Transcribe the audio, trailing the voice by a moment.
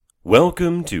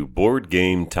Welcome to Board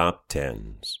Game Top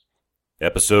Tens,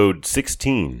 Episode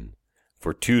 16,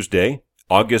 for Tuesday,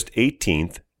 August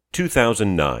 18th,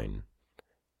 2009.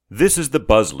 This is the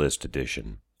Buzz List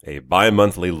edition, a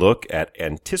bi-monthly look at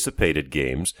anticipated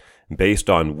games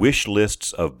based on wish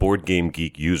lists of Board Game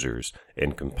Geek users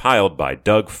and compiled by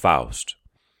Doug Faust.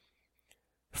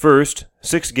 First,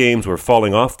 6 games were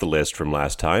falling off the list from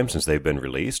last time since they've been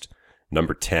released.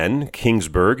 Number 10,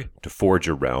 Kingsburg, To Forge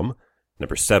a Realm.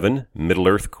 Number 7,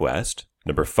 Middle-earth Quest.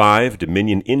 Number 5,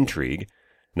 Dominion Intrigue.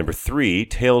 Number 3,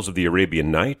 Tales of the Arabian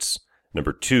Nights.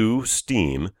 Number 2,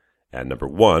 Steam. And number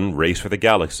 1, Race for the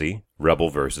Galaxy,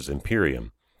 Rebel vs.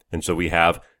 Imperium. And so we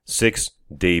have 6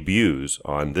 debuts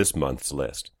on this month's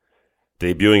list.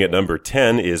 Debuting at number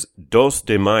 10 is Dos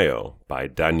de Mayo by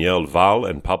Daniel Val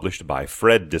and published by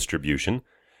Fred Distribution.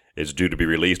 It's due to be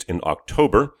released in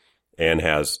October and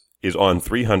is on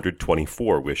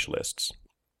 324 wish lists.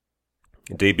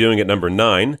 Debuting at number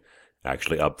 9,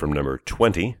 actually up from number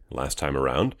 20 last time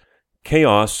around,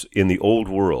 Chaos in the Old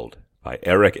World by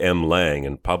Eric M. Lang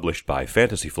and published by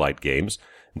Fantasy Flight Games,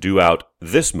 due out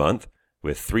this month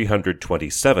with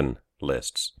 327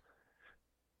 lists.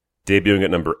 Debuting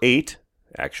at number 8,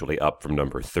 actually up from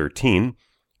number 13,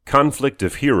 Conflict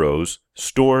of Heroes,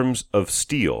 Storms of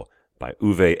Steel by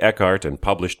Uwe Eckart and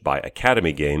published by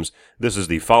Academy Games. This is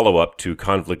the follow-up to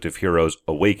Conflict of Heroes,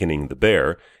 Awakening the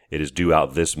Bear. It is due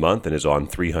out this month and is on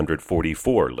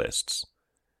 344 lists.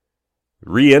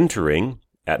 Re-entering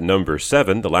at number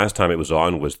 7, the last time it was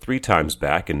on was 3 times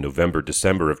back in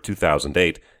November-December of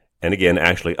 2008, and again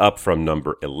actually up from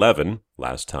number 11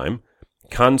 last time,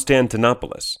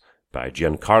 Constantinopolis by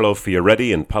Giancarlo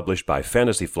Fioretti and published by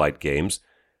Fantasy Flight Games.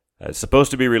 It's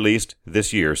supposed to be released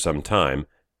this year sometime.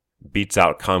 Beats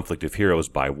out Conflict of Heroes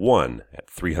by 1 at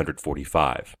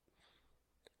 345.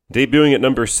 Debuting at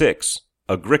number 6,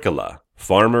 Agricola,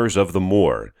 Farmers of the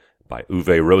Moor by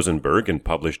Uwe Rosenberg and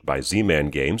published by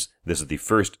Z-Man Games. This is the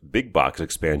first big box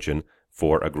expansion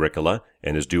for Agricola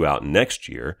and is due out next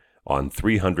year on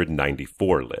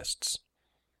 394 lists.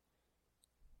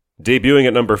 Debuting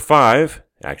at number 5,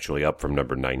 actually up from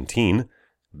number 19,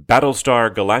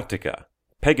 Battlestar Galactica,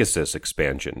 Pegasus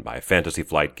expansion by Fantasy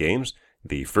Flight Games,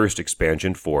 the first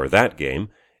expansion for that game.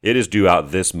 It is due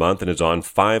out this month and is on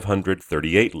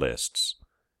 538 lists.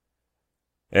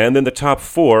 And then the top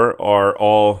 4 are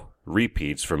all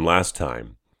repeats from last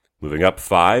time. Moving up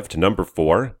 5 to number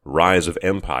 4, Rise of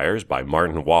Empires by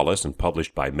Martin Wallace and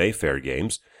published by Mayfair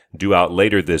Games, due out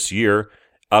later this year,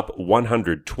 up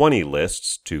 120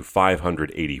 lists to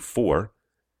 584.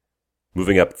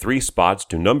 Moving up 3 spots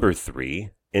to number 3,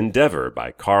 Endeavor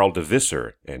by Carl de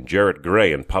Visser and Jarrett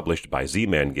Gray and published by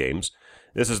Z-Man Games.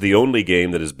 This is the only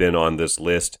game that has been on this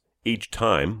list each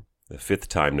time. The 5th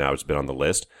time now it's been on the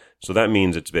list. So that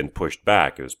means it's been pushed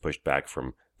back. It was pushed back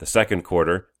from the 2nd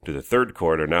quarter to the 3rd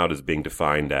quarter. Now it is being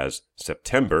defined as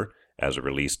September as a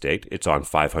release date. It's on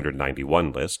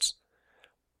 591 lists.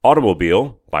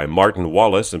 Automobile by Martin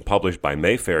Wallace and published by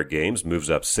Mayfair Games moves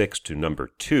up 6 to number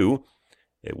 2.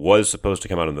 It was supposed to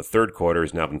come out in the 3rd quarter,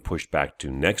 has now been pushed back to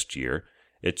next year.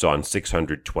 It's on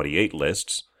 628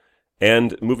 lists.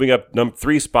 And moving up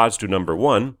 3 spots to number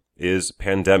 1 is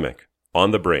Pandemic, On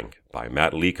the Brink by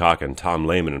Matt Leacock and Tom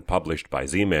Lehman and published by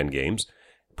Z-Man Games,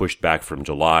 pushed back from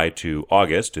July to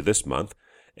August to this month,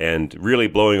 and really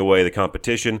blowing away the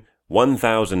competition,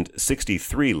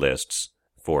 1,063 lists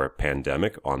for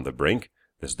Pandemic, On the Brink.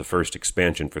 This is the first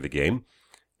expansion for the game,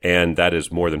 and that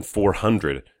is more than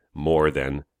 400 more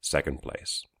than second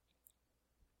place.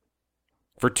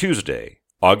 For Tuesday,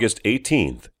 August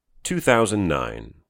 18th, 2009.